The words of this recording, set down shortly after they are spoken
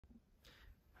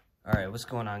All right, what's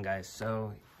going on, guys?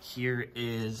 So here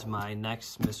is my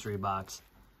next mystery box.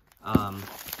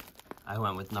 I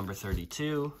went with number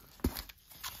 32.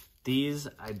 These,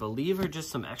 I believe, are just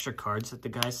some extra cards that the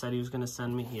guy said he was going to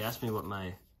send me. He asked me what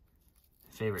my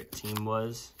favorite team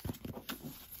was.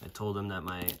 I told him that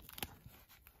my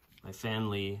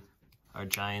family are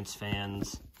Giants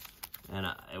fans, and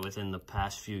within the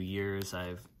past few years,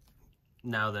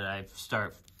 now that I've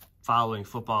started following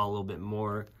football a little bit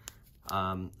more,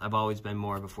 I've always been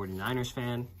more of a 49ers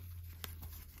fan.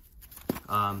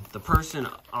 The person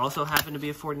also happened to be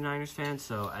a 49ers fan,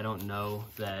 so I don't know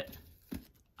that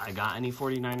I got any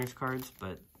 49ers cards,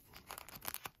 but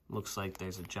looks like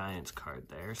there's a Giants card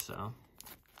there, so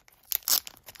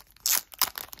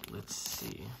let's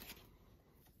see.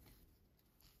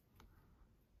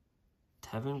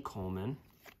 Tevin Coleman,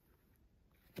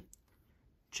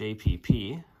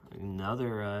 JPP,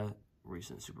 another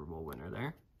recent Super Bowl winner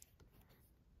there.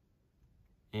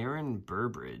 Aaron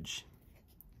Burbridge.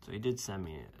 So he did send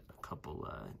me a couple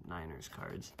Niners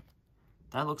cards.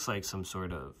 That looks like some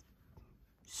sort of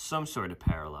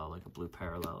parallel, like a blue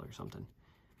parallel or something.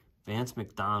 Vance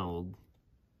McDonald,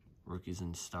 Rookies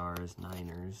and Stars,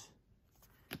 Niners.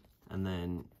 And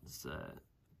then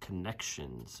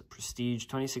Connections, Prestige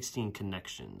 2016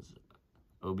 Connections,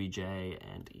 OBJ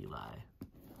and Eli.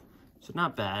 So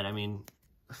not bad. I mean,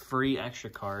 free extra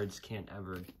cards, can't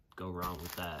ever go wrong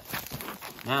with that.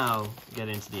 Now, get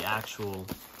into the actual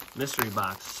mystery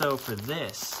box. So for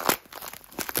this,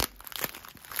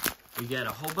 we get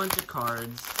a whole bunch of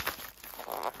cards.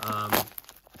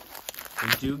 We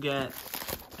do get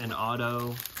an auto.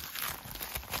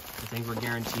 I think we're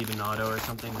guaranteed an auto or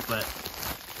something, but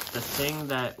the thing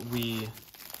that we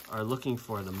are looking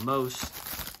for the most,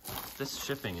 this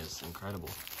shipping is incredible.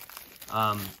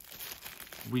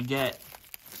 We get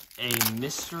a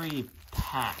mystery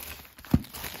pack,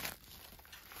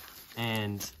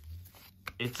 and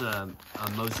it's a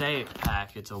mosaic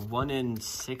pack. It's a 1 in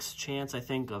 6 chance, I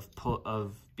think,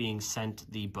 of being sent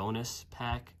the bonus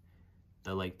pack,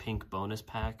 the like pink bonus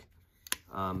pack.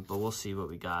 But we'll see what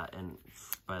we got, and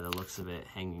by the looks of it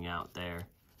hanging out there,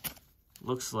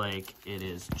 looks like it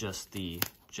is just the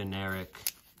generic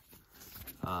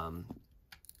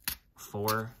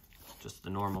 4, just the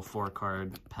normal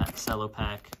 4-card cello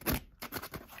pack.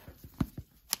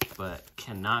 But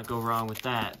cannot go wrong with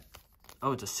that.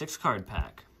 Oh, it's a 6-card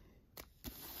pack.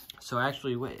 So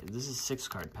actually, wait, this is a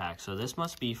 6-card pack. So this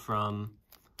must be from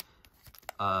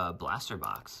Blaster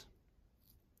Box.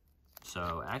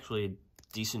 So actually,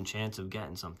 decent chance of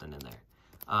getting something in there.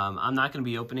 I'm not going to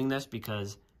be opening this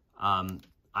because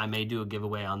I may do a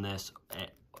giveaway on this,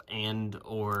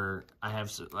 or I have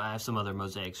some other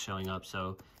mosaics showing up,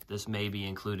 so this may be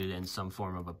included in some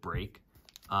form of a break.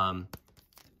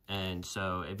 And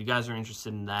so if you guys are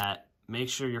interested in that, make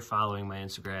sure you're following my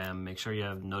Instagram. Make sure you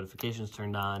have notifications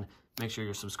turned on. Make sure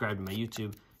you're subscribed to my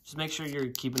YouTube. Just make sure you're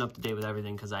keeping up to date with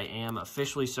everything, because I am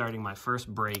officially starting my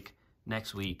first break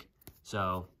next week.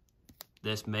 So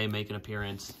this may make an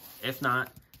appearance. If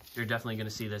not, you're definitely going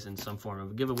to see this in some form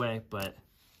of a giveaway. But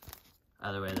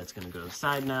either way, that's going to go to the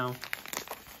side now.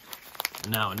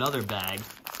 And now another bag.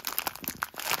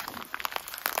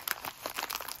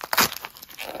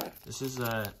 This is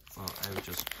oh, I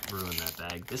just ruined that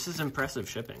bag. This is impressive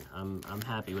shipping. I'm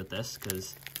happy with this,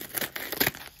 because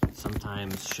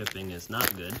sometimes shipping is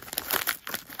not good.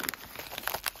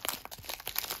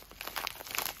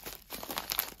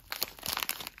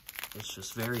 It's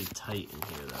just very tight in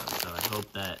here, though. So I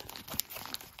hope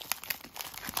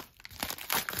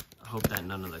that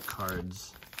none of the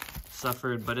cards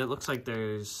suffered. But it looks like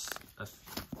there's a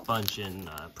bunch in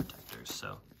protectors.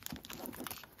 So.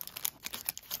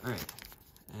 All right,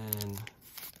 and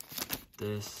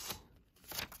this,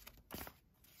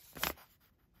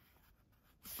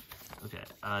 okay,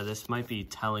 this might be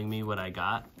telling me what I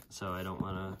got, so I don't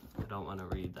wanna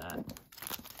read that.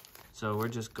 So we're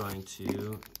just going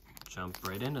to jump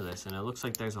right into this, and it looks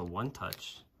like there's a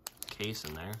one-touch case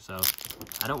in there, so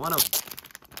I don't wanna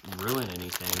ruin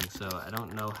anything, so I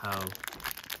don't know how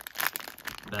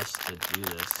best to do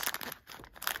this.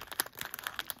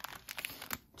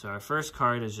 So our first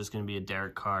card is just going to be a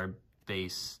Derek Carr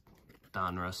base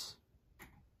Donruss.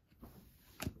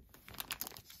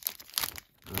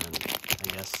 And then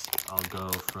I guess I'll go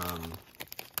from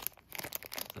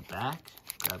the back,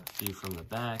 grab a few from the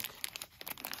back.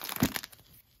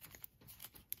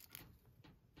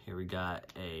 Here we got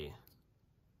who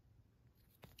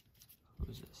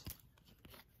is this?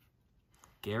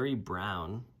 Gary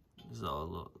Brown. This is a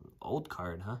little old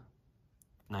card, huh?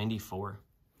 94.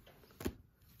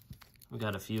 We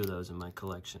got a few of those in my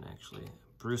collection, actually.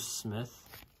 Bruce Smith,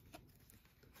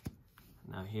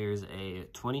 Now here's a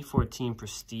 2014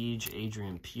 Prestige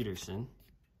Adrian Peterson.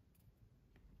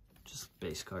 Just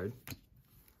base card.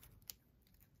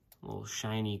 A little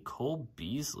shiny Cole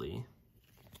Beasley.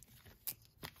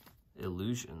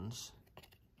 Illusions.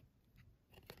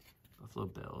 Buffalo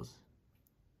Bills.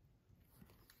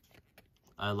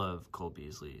 I love Cole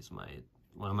Beasley. He's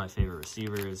one of my favorite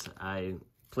receivers. I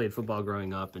played football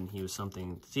growing up, and he was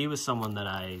someone that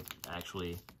I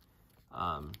actually,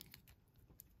 a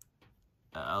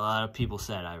lot of people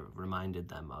said I reminded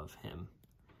them of him.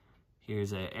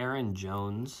 Here's a Aaron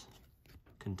Jones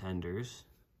Contenders.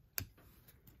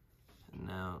 And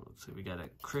now looks like we got a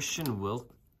Christian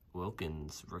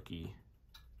Wilkins rookie,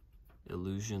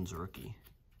 Illusions rookie.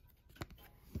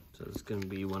 So it's going to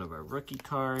be one of our rookie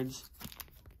cards.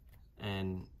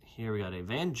 And here we got a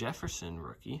Van Jefferson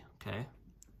rookie. Okay.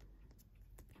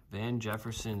 Van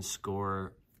Jefferson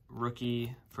score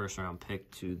rookie, first round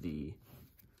pick to the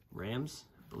Rams.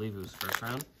 I believe it was first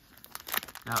round.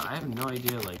 Now I have no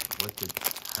idea how to do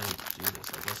this.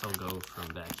 I guess I'll go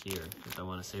from back here because I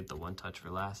want to save the one touch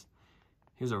for last.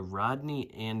 Here's a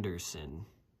Rodney Anderson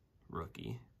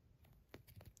rookie.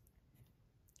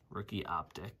 Rookie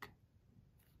optic.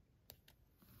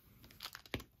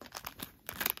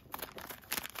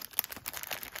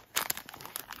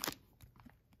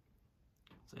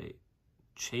 It's a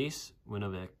Chase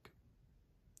Winovich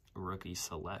rookie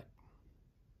select.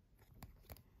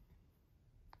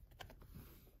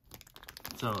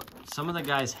 So some of the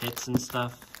guys' hits and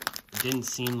stuff didn't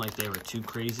seem like they were too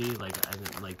crazy.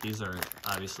 Like these are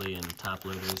obviously in top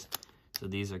loaders, so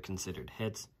these are considered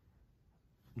hits.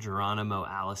 Geronimo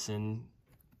Allison,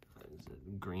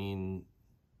 green.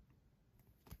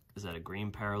 Is that a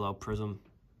green parallel prism?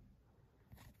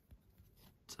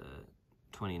 It's a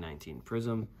 2019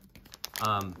 prism.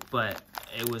 But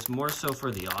it was more so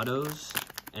for the autos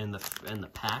and the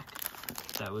pack.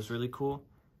 That was really cool.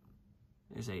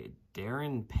 There's a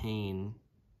Darren Payne.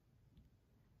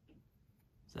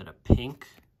 Is that a pink?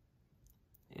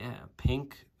 Yeah,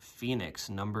 pink Phoenix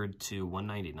numbered to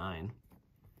 199.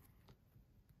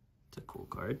 It's a cool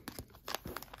card.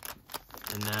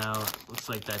 And now looks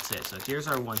like that's it. So here's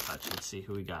our one touch. Let's see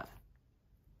who we got.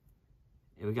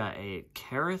 We got a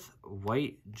Kareth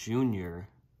White Jr.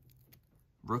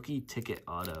 rookie ticket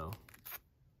auto.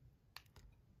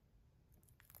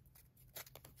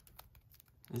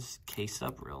 This is cased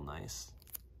up real nice.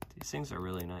 These things are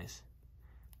really nice.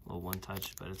 A little one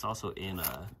touch, but it's also in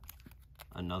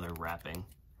another wrapping,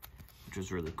 which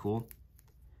is really cool.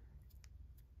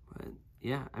 But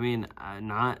yeah, I mean,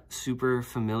 not super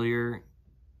familiar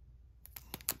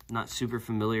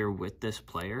with this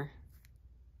player.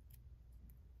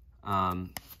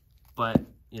 But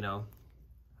you know,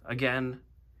 again,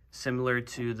 similar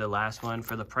to the last one,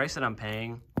 for the price that I'm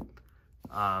paying,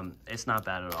 it's not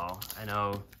bad at all. I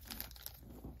know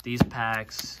these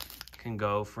packs can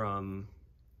go from,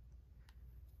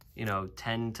 you know,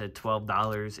 $10 to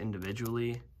 $12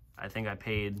 individually. I think I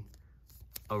paid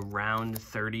around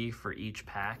 $30 for each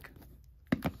pack.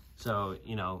 So,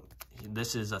 you know,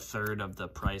 this is a third of the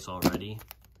price already.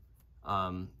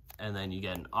 And then you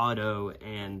get an auto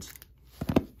and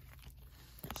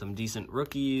some decent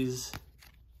rookies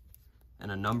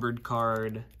and a numbered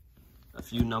card, a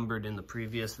few numbered in the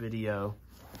previous video,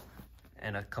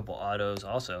 and a couple autos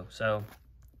also. So,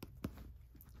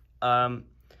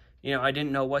 you know, I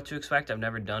didn't know what to expect. I've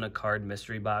never done a card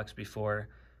mystery box before.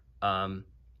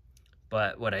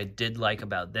 But what I did like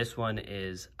about this one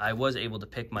is I was able to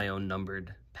pick my own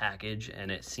numbered package, and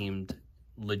it seemed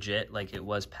legit, like it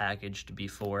was packaged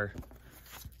before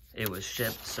it was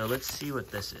shipped. So let's see what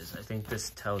this is. I think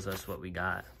this tells us what we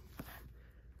got.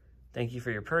 Thank you for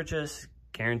your purchase.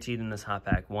 Guaranteed in this hot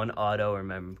pack, 1 auto or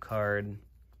mem card,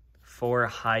 4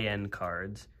 high-end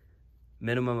cards,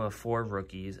 minimum of 4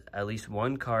 rookies. At least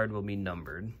 1 card will be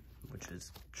numbered, which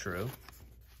is true.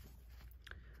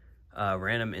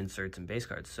 Random inserts and base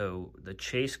cards. So the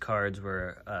chase cards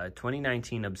were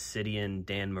 2019 Obsidian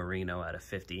Dan Marino out of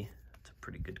 50. That's a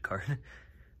pretty good card.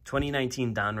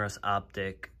 2019 Donruss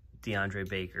Optic DeAndre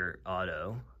Baker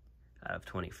auto out of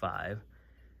 25.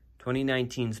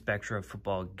 2019 Spectra of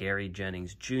Football Gary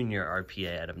Jennings Jr.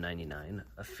 RPA out of 99.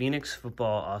 A Phoenix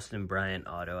Football Austin Bryant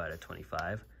auto out of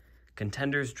 25.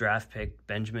 Contenders draft pick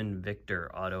Benjamin Victor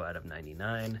auto out of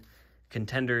 99.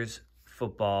 Contenders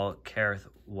Football Kareth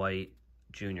White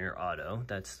Jr. auto.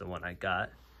 That's the one I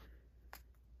got.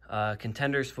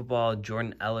 Contenders Football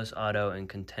Jordan Ellis auto and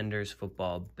Contenders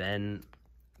Football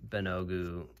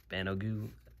Banogu, I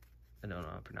don't know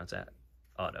how to pronounce that,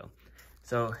 auto.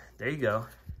 So there you go.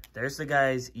 There's the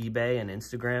guy's eBay and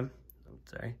Instagram. Oh,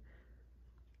 sorry.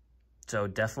 So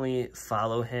definitely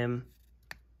follow him.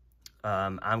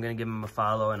 I'm going to give him a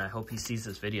follow, and I hope he sees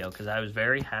this video because I was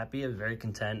very happy. I was very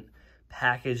content.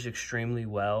 Packaged extremely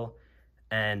well.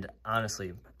 And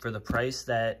honestly, for the price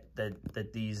that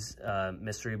these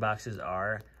mystery boxes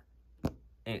are,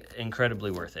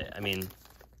 incredibly worth it. I mean,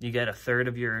 you get a third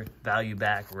of your value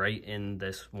back right in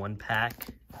this one pack.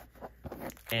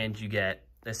 And you get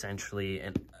essentially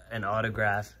an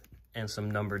autograph and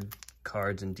some numbered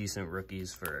cards and decent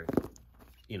rookies for,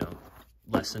 you know,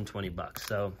 less than 20 bucks.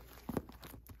 So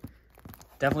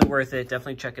definitely worth it.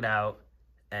 Definitely check it out.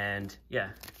 And yeah,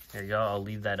 here you go. I'll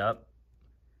leave that up.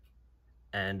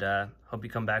 And hope you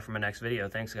come back for my next video.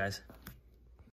 Thanks, guys.